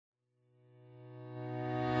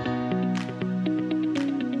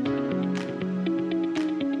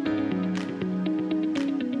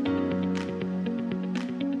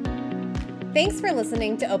Thanks for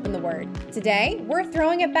listening to Open the Word. Today, we're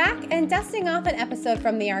throwing it back and dusting off an episode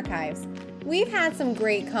from the archives. We've had some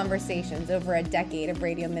great conversations over a decade of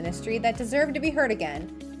radio ministry that deserve to be heard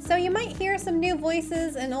again. So you might hear some new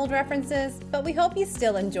voices and old references, but we hope you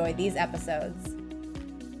still enjoy these episodes.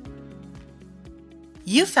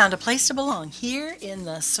 You found a place to belong here in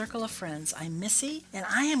the Circle of Friends. I'm Missy, and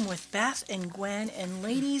I am with Beth and Gwen. And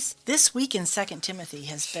ladies, this week in 2 Timothy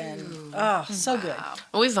has been, so good.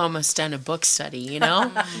 We've almost done a book study, you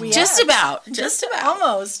know? Just about.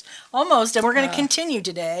 Almost. And we're going to continue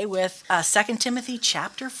today with 2 Timothy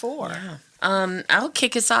chapter 4. Yeah. I'll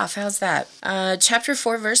kick us off. How's that? Chapter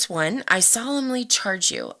 4, verse 1, I solemnly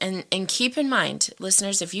charge you, and keep in mind,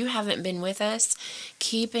 listeners, if you haven't been with us,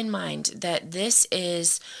 keep in mind that this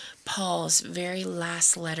is Paul's very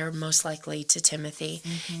last letter, most likely, to Timothy.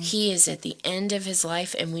 Mm-hmm. He is at the end of his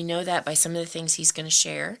life, and we know that by some of the things he's going to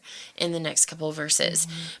share in the next couple of verses.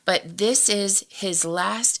 Mm-hmm. But this is his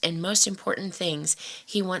last and most important things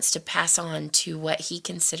he wants to pass on to what he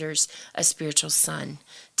considers a spiritual son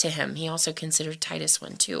to him. He also considered Titus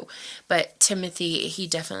one too. But Timothy, he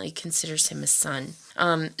definitely considers him a son.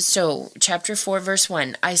 So chapter 4, verse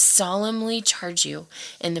 1, I solemnly charge you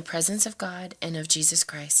in the presence of God and of Jesus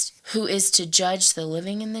Christ, who is to judge the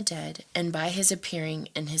living and the dead, and by his appearing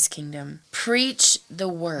in his kingdom. Preach the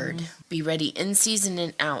word, be ready in season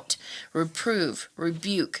and out, reprove,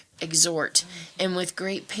 rebuke, exhort, and with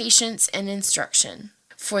great patience and instruction.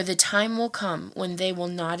 For the time will come when they will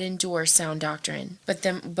not endure sound doctrine,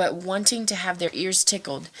 but wanting to have their ears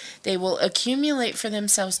tickled, they will accumulate for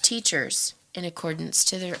themselves teachers in accordance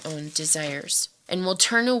to their own desires, and will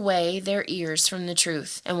turn away their ears from the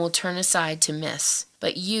truth, and will turn aside to myths.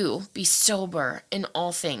 But you be sober in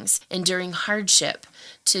all things, enduring hardship,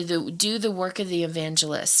 do the work of the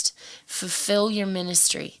evangelist, fulfill your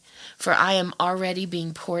ministry. For I am already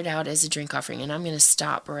being poured out as a drink offering. And I'm going to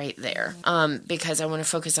stop right there because I want to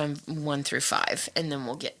focus on 1 through 5. And then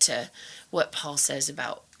we'll get to what Paul says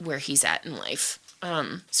about where he's at in life.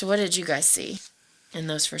 So what did you guys see in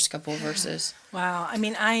those first couple of verses? Wow. I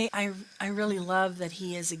mean, I really love that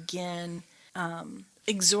he is again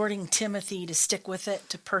exhorting Timothy to stick with it,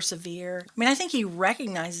 to persevere. I mean, I think he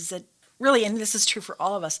recognizes that really, and this is true for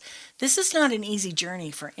all of us, this is not an easy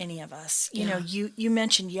journey for any of us. You know, you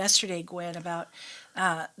mentioned yesterday, Gwen, about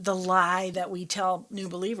the lie that we tell new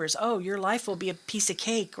believers, oh, your life will be a piece of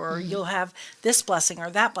cake, or you'll have this blessing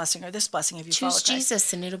or that blessing or this blessing if you follow Christ. Choose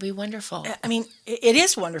Jesus and it'll be wonderful. I mean, it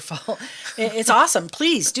is wonderful. It's awesome.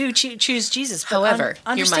 Please do choose Jesus. But however,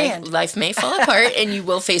 understand, your life may fall apart and you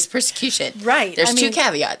will face persecution. Right. There's two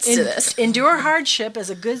caveats to this. Endure hardship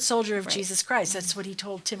as a good soldier of Jesus Christ. That's what he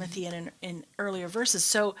told Timothy in earlier verses.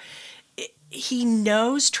 So he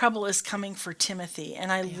knows trouble is coming for Timothy,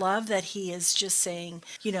 and I love that he is just saying,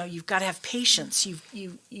 you know, you've got to have patience.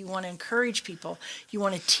 You want to encourage people. You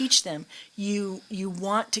want to teach them. You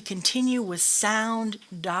want to continue with sound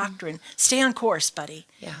doctrine. Stay on course, buddy.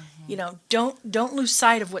 Yeah. You know, don't lose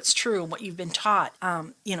sight of what's true and what you've been taught.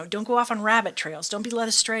 You know, don't go off on rabbit trails. Don't be led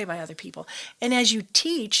astray by other people. And as you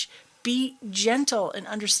teach, be gentle and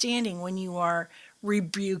understanding when you are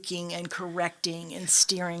rebuking and correcting and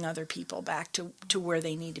steering other people back to where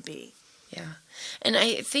they need to be. Yeah. And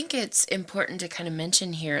I think it's important to kind of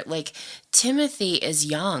mention here, like, Timothy is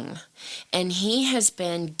young, and he has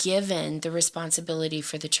been given the responsibility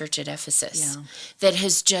for the church at Ephesus that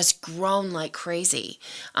has just grown like crazy.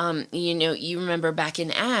 You know, you remember back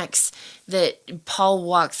in Acts that Paul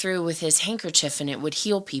walked through with his handkerchief and it would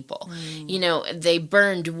heal people. You know, they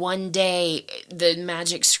burned one day the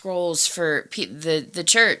magic scrolls for the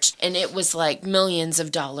church, and it was like millions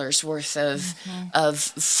of dollars worth of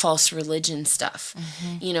false religion stuff.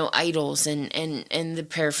 You know, idols and the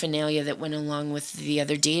paraphernalia that went along with the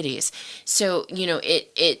other deities. So, you know,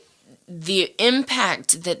 the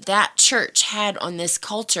impact that church had on this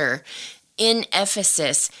culture in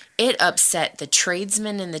Ephesus, it upset the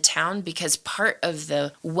tradesmen in the town, because part of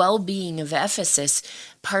the well-being of Ephesus,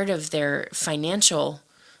 part of their financial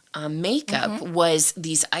makeup was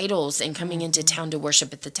these idols and coming into town to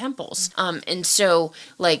worship at the temples. And so,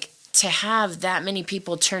 like, to have that many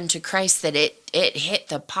people turn to Christ, that it hit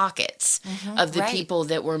the pockets of the people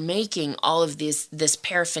that were making all of this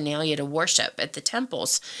paraphernalia to worship at the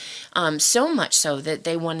temples. So much so that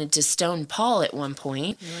they wanted to stone Paul at one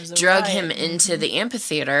point, drug him into the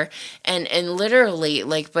amphitheater, and literally,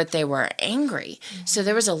 like, but they were angry. So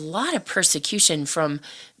there was a lot of persecution from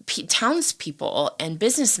townspeople and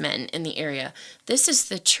businessmen in the area. This is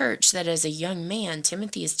the church that as a young man,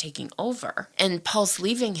 Timothy is taking over, and Paul's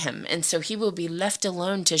leaving him. And so he will be left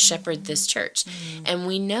alone to shepherd this church. church. And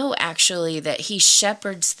we know actually that he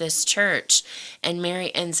shepherds this church, and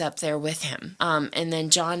Mary ends up there with him. And then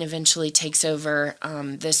John eventually takes over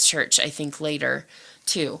this church, I think, later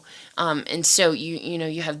too. And so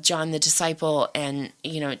you have John the disciple and,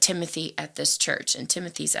 Timothy at this church. And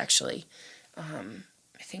Timothy's actually,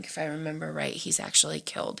 I think if I remember right, he's actually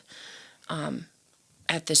killed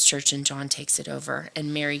at this church, and John takes it over.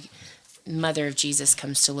 And Mary, mother of Jesus,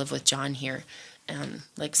 comes to live with John here,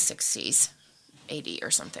 like 60s, 80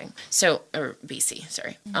 or something. So, or BC,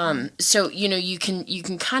 sorry. So, you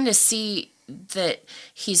can kind of see that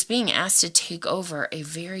he's being asked to take over a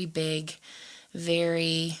very big,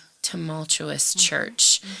 very tumultuous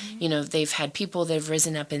church. They've had people that have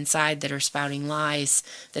risen up inside that are spouting lies,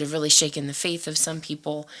 that have really shaken the faith of some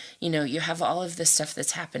people. You have all of this stuff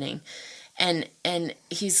that's happening. And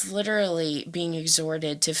he's literally being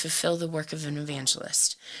exhorted to fulfill the work of an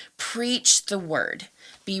evangelist. Preach the word.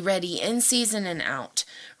 Be ready in season and out.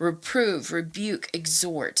 Reprove, rebuke,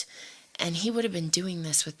 exhort. And he would have been doing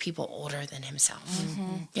this with people older than himself.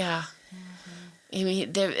 Yeah. I mean,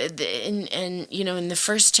 in the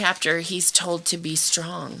first chapter, he's told to be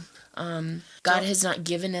strong. God has not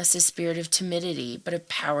given us a spirit of timidity, but of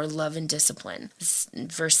power, love, and discipline. This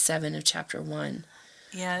is verse 7 of chapter 1.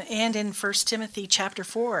 Yeah, and in 1 Timothy chapter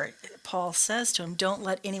 4, Paul says to him, don't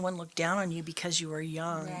let anyone look down on you because you are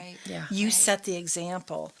young. Right. Yeah. You set the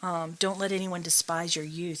example. Don't let anyone despise your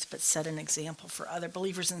youth, but set an example for other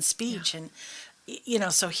believers in speech. And,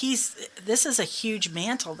 so this is a huge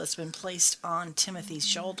mantle that's been placed on Timothy's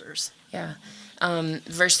shoulders. Yeah.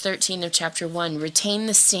 Verse 13 of chapter 1, retain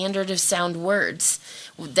the standard of sound words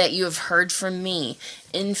that you have heard from me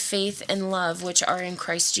in faith and love which are in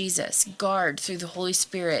Christ Jesus. Guard through the Holy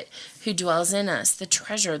Spirit who dwells in us the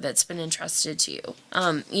treasure that's been entrusted to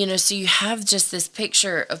you. So you have just this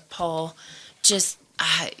picture of Paul just,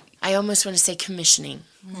 I almost want to say commissioning.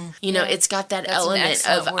 It's got that That's element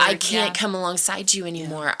of word, I can't come alongside you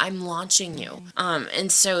anymore. Yeah. I'm launching you.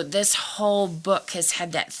 And so this whole book has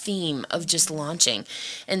had that theme of just launching.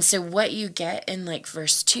 And so what you get in like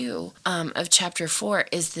verse 2 of chapter 4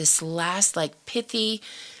 is this last like pithy,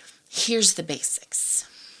 here's the basics.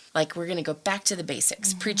 Like we're going to go back to the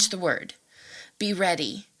basics. Preach the word. Be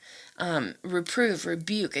ready. Reprove,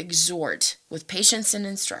 rebuke, exhort with patience and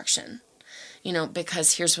instruction.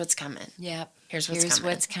 Because here's what's coming. Yep. Here's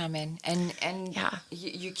what's coming. And Yeah.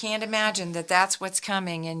 you can't imagine that that's what's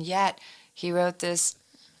coming. And yet he wrote this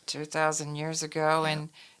 2,000 years ago, and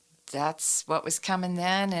that's what was coming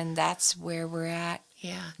then, and that's where we're at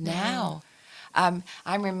now. I'm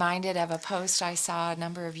reminded of a post I saw a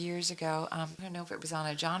number of years ago. I don't know if it was on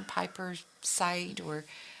a John Piper site, or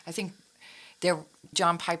I think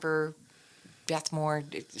John Piper, Beth Moore,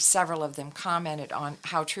 several of them commented on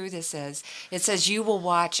how true this is. It says, you will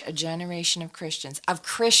watch a generation of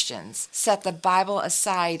Christians set the Bible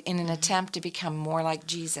aside in an attempt to become more like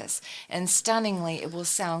Jesus. And stunningly, it will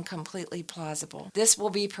sound completely plausible. This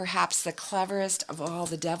will be perhaps the cleverest of all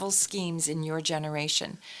the devil's schemes in your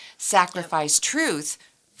generation. Sacrifice truth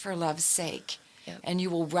for love's sake. And you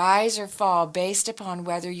will rise or fall based upon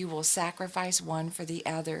whether you will sacrifice one for the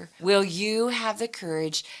other. Will you have the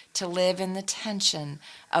courage to live in the tension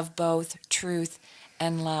of both truth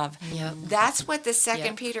and love? Yep. That's what the 2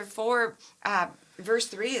 Yep. Peter 4 verse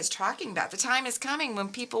 3 is talking about. The time is coming when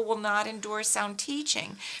people will not endure sound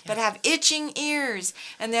teaching, but have itching ears,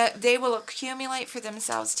 and that they will accumulate for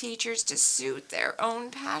themselves teachers to suit their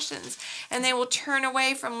own passions, and they will turn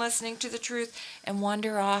away from listening to the truth and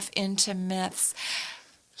wander off into myths.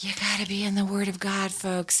 You got to be in the Word of God,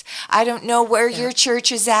 folks. I don't know where your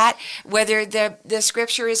church is at, whether the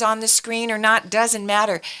scripture is on the screen or not, doesn't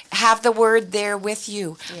matter. Have the Word there with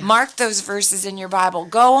you. Yeah. Mark those verses in your Bible.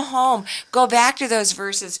 Go home. Go back to those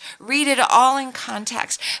verses. Read it all in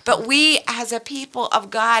context. But we, as a people of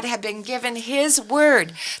God, have been given His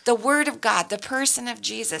Word, the Word of God, the person of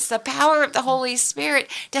Jesus, the power of the Holy Spirit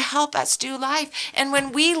to help us do life. And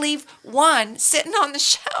when we leave one sitting on the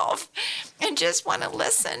shelf and just want to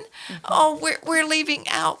listen, we're leaving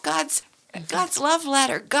out God's love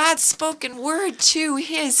letter, God's spoken word to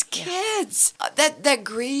His kids. That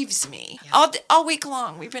grieves me. All week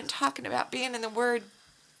long we've been talking about being in the Word.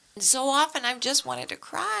 And so often I've just wanted to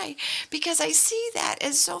cry because I see that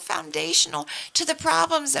as so foundational to the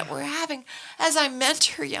problems that we're having as I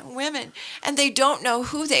mentor young women and they don't know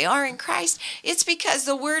who they are in Christ. It's because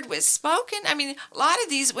the Word was spoken. I mean, a lot of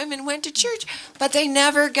these women went to church, but they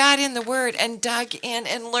never got in the Word and dug in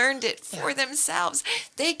and learned it for themselves.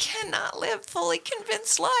 They cannot live fully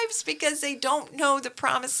convinced lives because they don't know the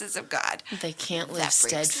promises of God. They can't live That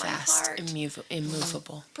breaks my steadfast, heart.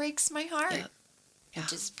 immovable. Breaks my heart. Yeah. Yeah. It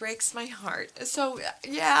just breaks my heart. So,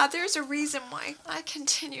 yeah, there's a reason why I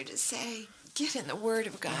continue to say, get in the Word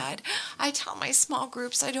of God. I tell my small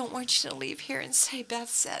groups, I don't want you to leave here and say, Beth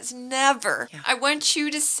says. Never. Yeah. I want you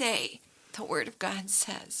to say, the Word of God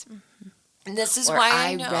says. And this is Or why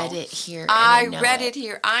I know. read it here. And I know read it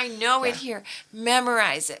here. I know it Yeah. here.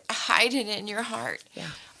 Memorize it. Hide it in your heart. Yeah.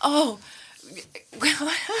 Oh,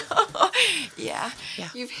 yeah. Yeah.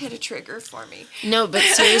 You've hit a trigger for me. No, but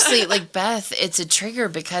seriously, like Beth, it's a trigger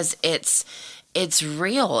because it's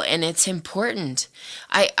real and it's important.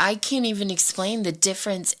 I can't even explain the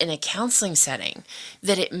difference in a counseling setting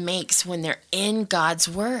that it makes when they're in God's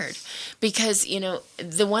Word. Because,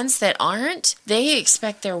 the ones that aren't, they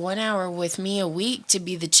expect their 1 hour with me a week to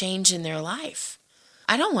be the change in their life.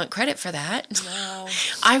 I don't want credit for that. No.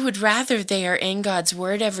 I would rather they are in God's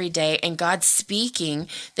Word every day and God's speaking.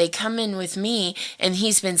 They come in with me and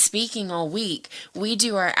He's been speaking all week. We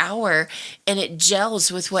do our hour and it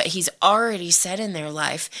gels with what He's already said in their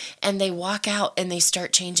life. And they walk out and they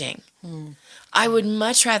start changing. I would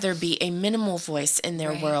much rather be a minimal voice in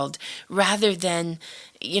their Right. world rather than,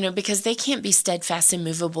 because they can't be steadfast and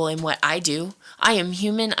movable in what I do. I am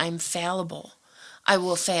human. I'm fallible. I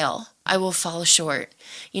will fail. I will fall short.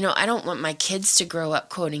 I don't want my kids to grow up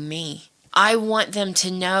quoting me. I want them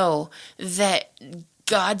to know that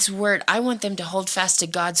God's Word, I want them to hold fast to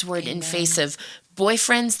God's Word in face of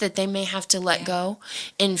boyfriends that they may have to let go,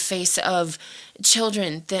 in face of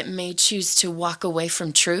children that may choose to walk away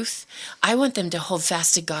from truth. I want them to hold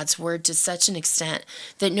fast to God's Word to such an extent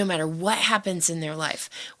that no matter what happens in their life,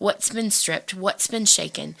 what's been stripped, what's been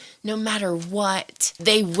shaken, no matter what,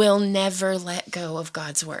 they will never let go of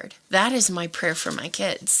God's Word. That is my prayer for my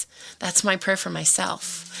kids. That's my prayer for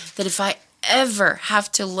myself. That if I ever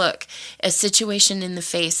have to look a situation in the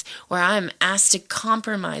face where I'm asked to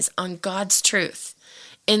compromise on God's truth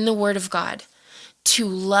in the Word of God, to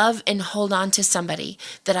love and hold on to somebody,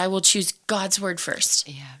 that I will choose God's Word first.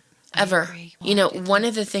 Yeah. Ever. agree. One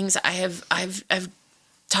of the things I've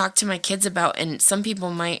talked to my kids about, and some people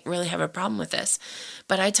might really have a problem with this,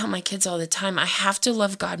 but I tell my kids all the time, I have to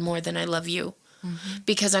love God more than I love you.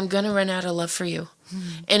 Because I'm going to run out of love for you.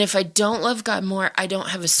 And if I don't love God more, I don't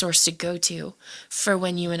have a source to go to for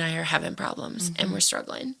when you and I are having problems and we're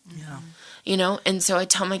struggling. Yeah. And so I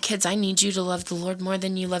tell my kids, I need you to love the Lord more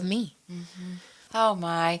than you love me. Oh,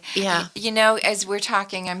 my. Yeah. As we're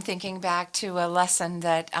talking, I'm thinking back to a lesson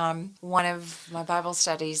that one of my Bible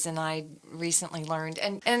studies and I recently learned.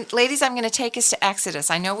 And ladies, I'm going to take us to Exodus.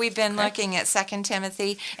 I know we've been looking at 2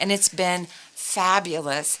 Timothy, and it's been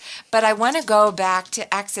fabulous. But I want to go back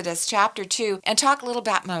to Exodus chapter 2 and talk a little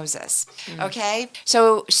about Moses. Okay?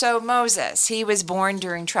 So Moses, he was born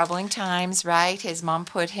during troubling times, right? His mom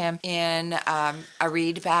put him in a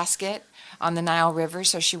reed basket on the Nile River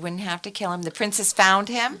so she wouldn't have to kill him. The princess found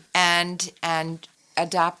him and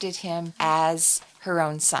adopted him as her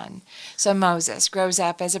own son. So Moses grows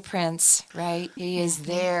up as a prince, right? He is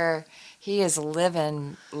there. He is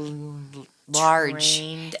living large.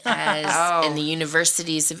 Trained as in the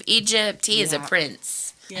universities of Egypt. He is a Yeah.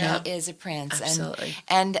 prince. Yeah. He is a prince. Absolutely.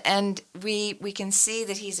 And we can see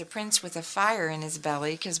that he's a prince with a fire in his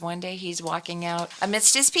belly, because one day he's walking out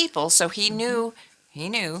amidst his people, so he knew,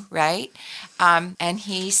 right? And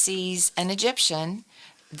he sees an Egyptian,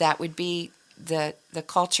 that would be the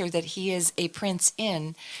culture that he is a prince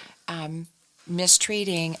in,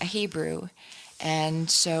 mistreating a Hebrew. And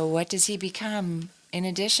so what does he become in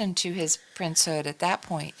addition to his princehood at that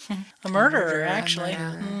point? A murderer, actually.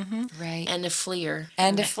 Right. And a fleer.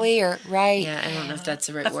 And a fleer, right. Yeah, I don't know if that's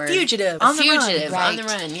the right A word. fugitive. A On the run. fugitive on the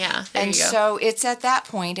Right. run. Yeah, there And you go. so it's at that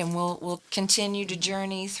point, and we'll continue to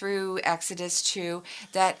journey through Exodus 2,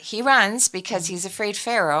 that he runs because he's afraid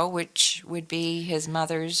Pharaoh, which would be his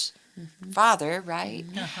mother's father, right?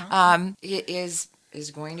 Is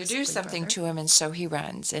going to do something to him, and so he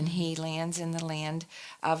runs, and he lands in the land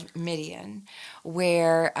of Midian,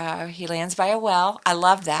 where he lands by a well. I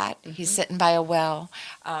love that. He's sitting by a well.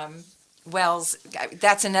 Wells,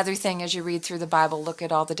 that's another thing as you read through the Bible, look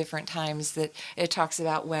at all the different times that it talks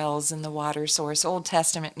about wells and the water source, Old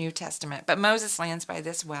Testament, New Testament. But Moses lands by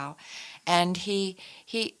this well, and he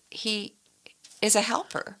is a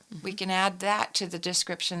helper. We can add that to the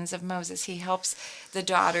descriptions of Moses. He helps the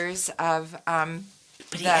daughters of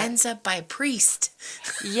But he ends up by a priest.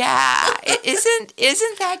 yeah,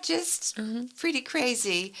 isn't that just pretty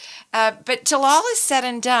crazy? But till all is said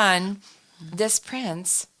and done, this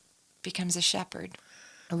prince becomes a shepherd,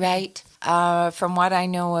 right? From what I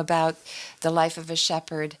know about the life of a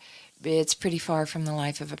shepherd, it's pretty far from the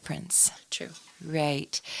life of a prince. True.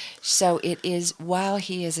 Right. So it is while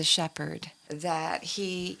he is a shepherd that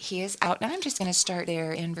he is out. Now I'm just going to start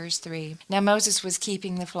there in verse 3. Now Moses was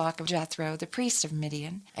keeping the flock of Jethro, the priest of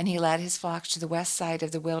Midian, and he led his flock to the west side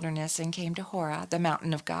of the wilderness and came to Horah, the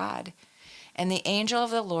mountain of God. And the angel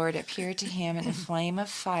of the Lord appeared to him in a flame of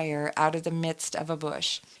fire out of the midst of a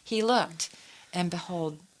bush. He looked, and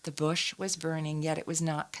behold, the bush was burning, yet it was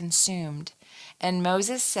not consumed. And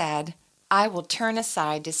Moses said, I will turn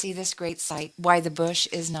aside to see this great sight, why the bush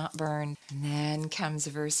is not burned. And then comes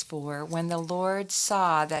verse 4. When the Lord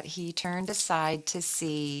saw that he turned aside to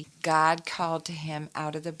see, God called to him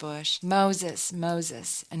out of the bush, Moses,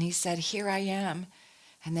 Moses. And he said, Here I am.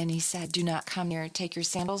 And then he said, Do not come near. Take your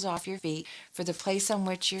sandals off your feet, for the place on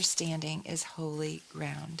which you're standing is holy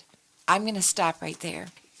ground. I'm going to stop right there.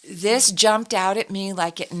 This jumped out at me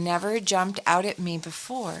like it never jumped out at me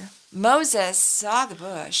before. Moses saw the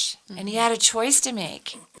bush, and he had a choice to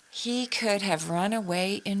make. He could have run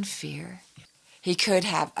away in fear. He could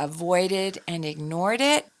have avoided and ignored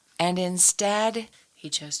it, and instead, He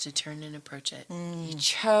chose to turn and approach it. he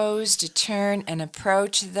chose to turn and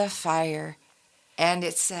approach the fire. And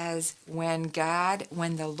it says, when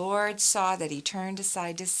the Lord saw that he turned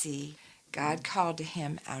aside to see, God called to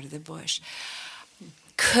him out of the bush.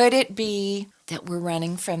 Could it be that we're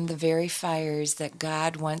running from the very fires that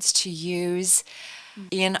God wants to use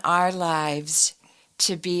in our lives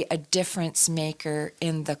to be a difference maker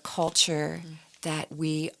in the culture that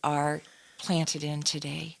we are planted in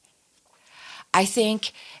today? I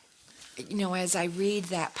think, as I read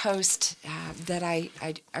that post that I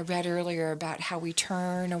read earlier about how we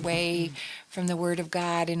turn away from the Word of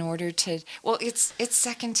God in order to, it's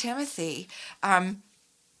 2 Timothy.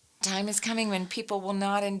 Time is coming when people will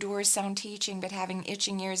not endure sound teaching, but having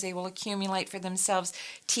itching ears, they will accumulate for themselves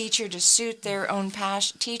teachers to suit their own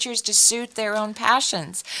passions.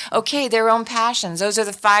 Okay, their own passions. Those are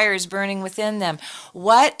the fires burning within them.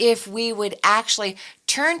 What if we would actually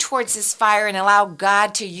turn towards this fire and allow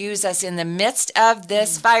God to use us in the midst of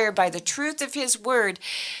this fire by the truth of his word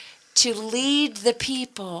to lead the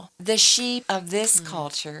people, the sheep of this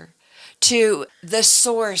culture, to the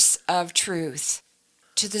source of truth,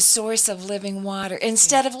 to the source of living water,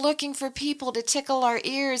 instead of looking for people to tickle our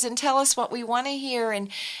ears and tell us what we want to hear and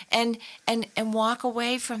walk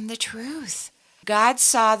away from the truth. God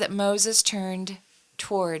saw that Moses turned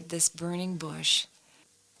toward this burning bush,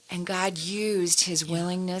 and God used his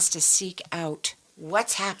willingness to seek out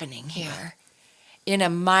what's happening here in a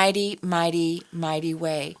mighty, mighty, mighty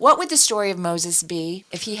way. What would the story of Moses be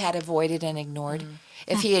if he had avoided and ignored?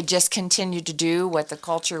 If he had just continued to do what the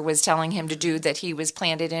culture was telling him to do that he was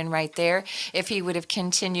planted in right there, if he would have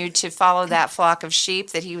continued to follow that flock of sheep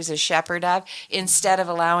that he was a shepherd of, instead of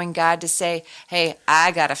allowing God to say, hey, I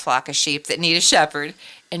got a flock of sheep that need a shepherd,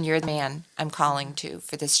 and you're the man I'm calling to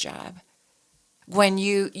for this job. When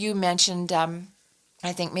you mentioned,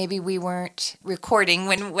 I think maybe we weren't recording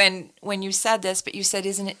when you said this, but you said,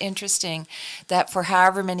 isn't it interesting that for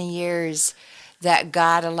however many years that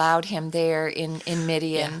God allowed him there in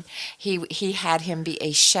Midian, he had him be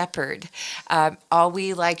a shepherd. All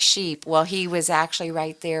we like sheep. Well, he was actually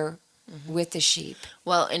right there with the sheep.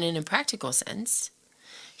 Well, and in a practical sense,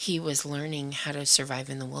 he was learning how to survive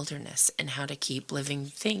in the wilderness and how to keep living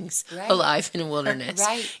things alive in a wilderness.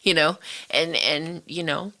 Right. He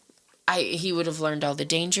would have learned all the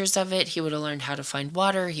dangers of it. He would have learned how to find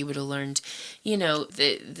water. He would have learned, he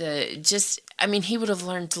would have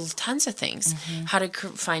learned tons of things. How to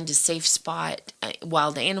find a safe spot,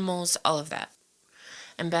 wild animals, all of that.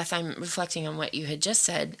 And Beth, I'm reflecting on what you had just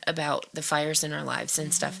said about the fires in our lives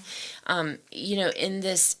and stuff. In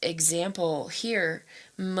this example here,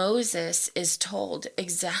 Moses is told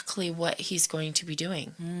exactly what he's going to be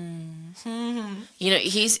doing.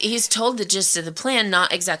 He's told the gist of the plan,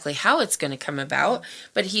 not exactly how it's going to come about,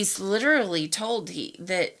 but he's literally told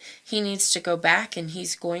that he needs to go back and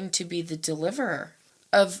he's going to be the deliverer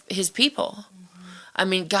of his people. I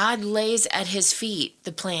mean, God lays at his feet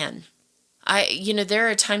the plan. There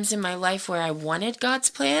are times in my life where I wanted God's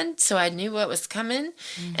plan, so I knew what was coming.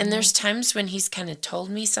 And there's times when he's kind of told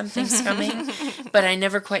me something's coming, but I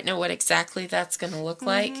never quite know what exactly that's going to look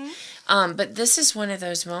like. But this is one of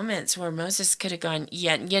those moments where Moses could have gone,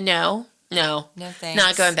 no thanks.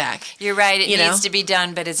 Not going back. You're right. It needs to be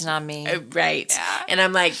done, but it's not me. Right. Yeah. And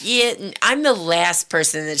I'm like, I'm the last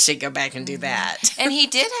person that should go back and do that. And he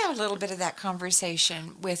did have a little bit of that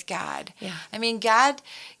conversation with God. Yeah. I mean, God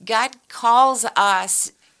calls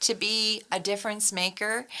us to be a difference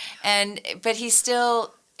maker, but he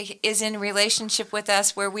still is in relationship with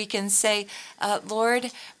us where we can say,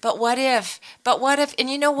 Lord, but what if? But what if? And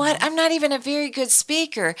you know what? I'm not even a very good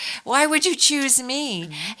speaker. Why would you choose me?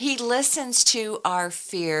 He listens to our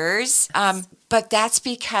fears. But that's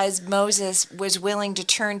because Moses was willing to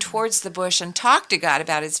turn towards the bush and talk to God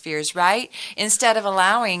about his fears, right? Instead of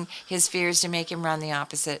allowing his fears to make him run the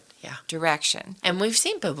opposite direction. And we've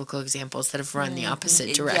seen biblical examples that have run the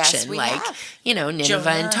opposite direction, Yes, we like, have. Nineveh Jonah.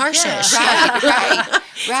 and Tarshish. Right.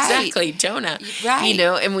 Exactly, Jonah. Right.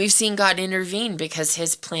 And we've seen God intervene because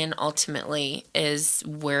his plan ultimately is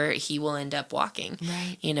where he will end up walking.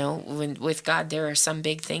 Right. With God, there are some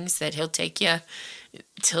big things that he'll take you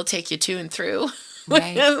to and through.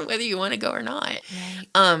 Right. Whether you want to go or not.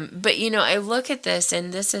 Right. But I look at this,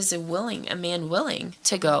 and this is a man willing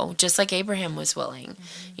to go, just like Abraham was willing.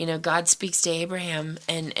 God speaks to Abraham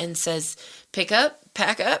and says, pick up,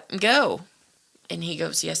 pack up, and go. And he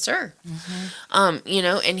goes, yes, sir.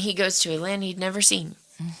 And he goes to a land he'd never seen.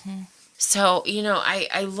 So,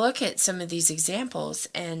 I look at some of these examples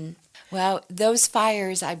and... Well, those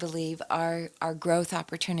fires, I believe, are growth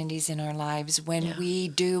opportunities in our lives when we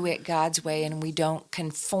do it God's way and we don't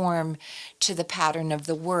conform to the pattern of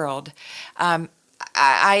the world.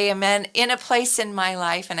 I am in a place in my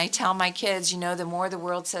life, and I tell my kids, the more the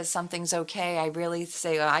world says something's okay, I really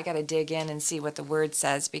say, well, I got to dig in and see what the Word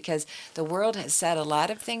says, because the world has said a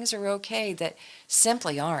lot of things are okay that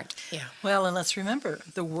simply aren't. Yeah. Well, and let's remember,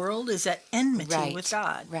 the world is at enmity with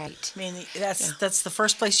God. Right. I mean, that's the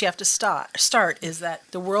first place you have to start is that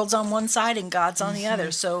the world's on one side and God's on the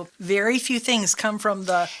other. So very few things come from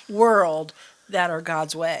the world that are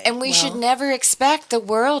God's way. And we should never expect the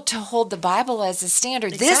world to hold the Bible as a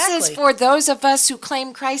standard. Exactly. This is for those of us who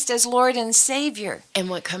claim Christ as Lord and Savior. And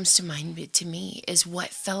what comes to mind to me is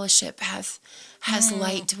what fellowship has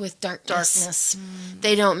light with darkness.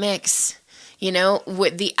 They don't mix.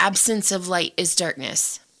 With the absence of light is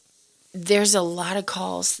darkness. There's a lot of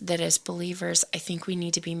calls that as believers I think we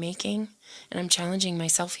need to be making, and I'm challenging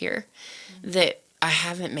myself here, that I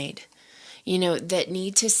haven't made. That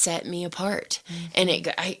need to set me apart. And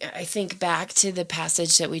I think back to the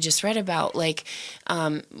passage that we just read about, like,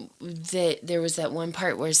 that there was that one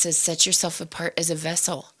part where it says, set yourself apart as a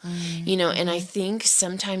vessel, and I think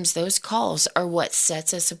sometimes those calls are what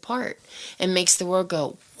sets us apart and makes the world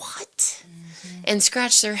go, what? And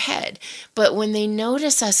scratch their head. But when they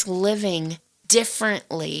notice us living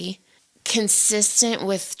differently, consistent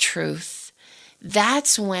with truth,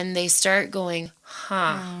 that's when they start going,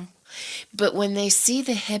 But when they see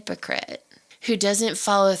the hypocrite who doesn't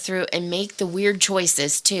follow through and make the weird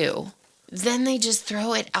choices too, then they just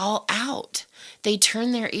throw it all out. They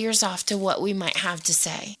turn their ears off to what we might have to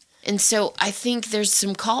say. And so I think there's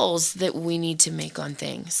some calls that we need to make on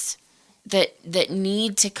things that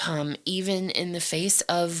need to come even in the face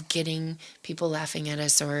of getting people laughing at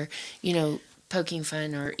us or, poking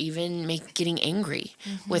fun or even getting angry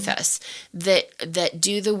with us, that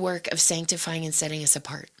do the work of sanctifying and setting us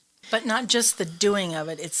apart. But not just the doing of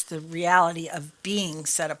it, it's the reality of being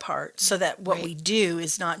set apart so that what we do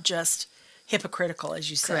is not just hypocritical, as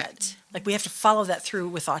you said. Correct. Like we have to follow that through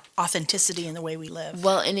with authenticity in the way we live.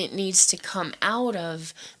 Well, and it needs to come out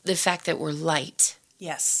of the fact that we're light.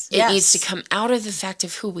 Yes. It needs to come out of the fact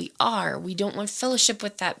of who we are. We don't want fellowship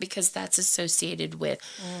with that because that's associated with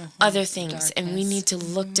other things. Darkness. And we need to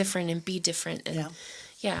look different and be different. And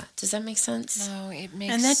does that make sense? No, it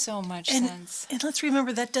makes so much sense. And let's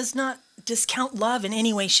remember that does not discount love in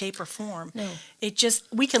any way, shape, or form. No. It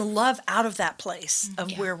just, we can love out of that place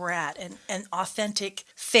of where we're at and authentic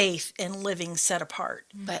faith and living set apart.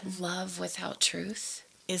 But love without truth?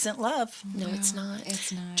 Isn't love. No, it's not.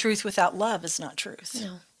 It's not. Truth without love is not truth.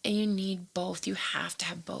 No. And you need both. You have to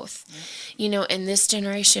have both. And this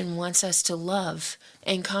generation wants us to love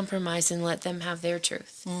and compromise and let them have their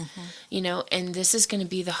truth. And this is going to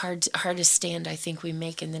be the hardest stand I think we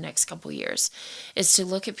make in the next couple years, is to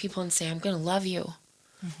look at people and say, I'm going to love you,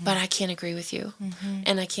 but I can't agree with you.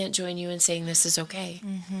 And I can't join you in saying this is okay.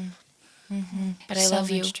 But I love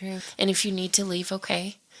you. Truth. And if you need to leave,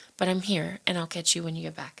 okay. But I'm here, and I'll catch you when you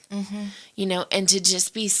get back. And to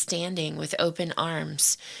just be standing with open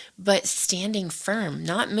arms, but standing firm,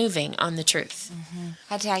 not moving on the truth.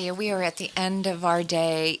 I tell you, we are at the end of our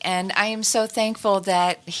day, and I am so thankful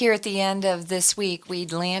that here at the end of this week, we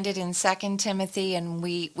landed in 2 Timothy, and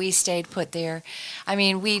we stayed put there. I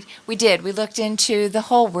mean, we did. We looked into the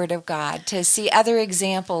whole Word of God to see other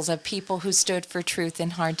examples of people who stood for truth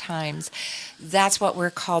in hard times. That's what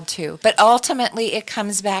we're called to. But ultimately, it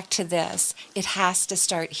comes back back to this. It has to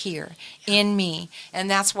start here in me. And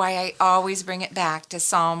that's why I always bring it back to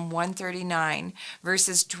Psalm 139,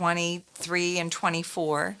 verses 23 and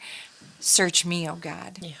 24. Search me, O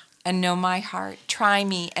God, and know my heart. Try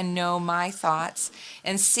me and know my thoughts,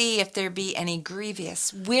 and see if there be any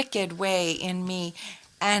grievous, wicked way in me,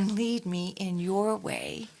 and lead me in your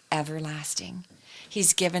way everlasting.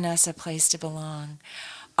 He's given us a place to belong.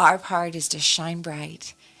 Our part is to shine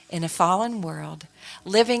bright in a fallen world,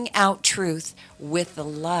 living out truth with the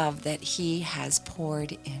love that he has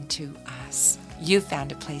poured into us. You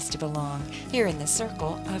found a place to belong here in the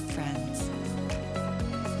circle of friends.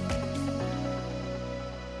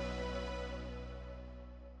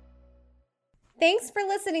 Thanks for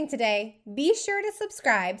listening today. Be sure to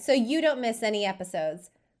subscribe so you don't miss any episodes.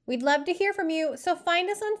 We'd love to hear from you, so find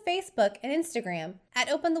us on Facebook and Instagram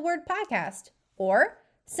at Open the Word Podcast, or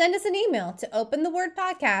send us an email to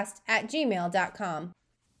openthewordpodcast@gmail.com.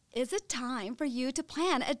 Is it time for you to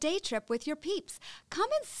plan a day trip with your peeps? Come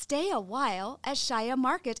and stay a while at Shia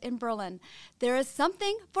Market in Berlin. There is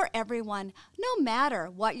something for everyone, no matter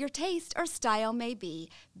what your taste or style may be.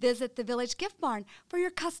 Visit the Village Gift Barn for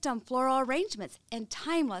your custom floral arrangements and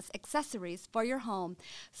timeless accessories for your home.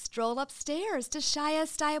 Stroll upstairs to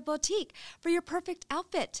Shia's Style Boutique for your perfect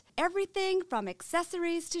outfit. Everything from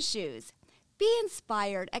accessories to shoes. Be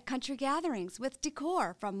inspired at country gatherings with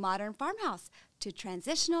decor from modern farmhouse to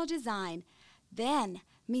transitional design. Then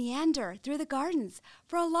meander through the gardens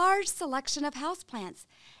for a large selection of houseplants.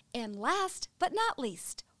 And last but not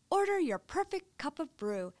least, order your perfect cup of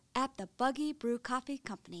brew at the Buggy Brew Coffee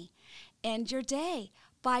Company. End your day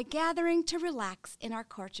by gathering to relax in our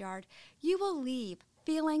courtyard. You will leave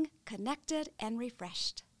feeling connected and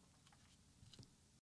refreshed.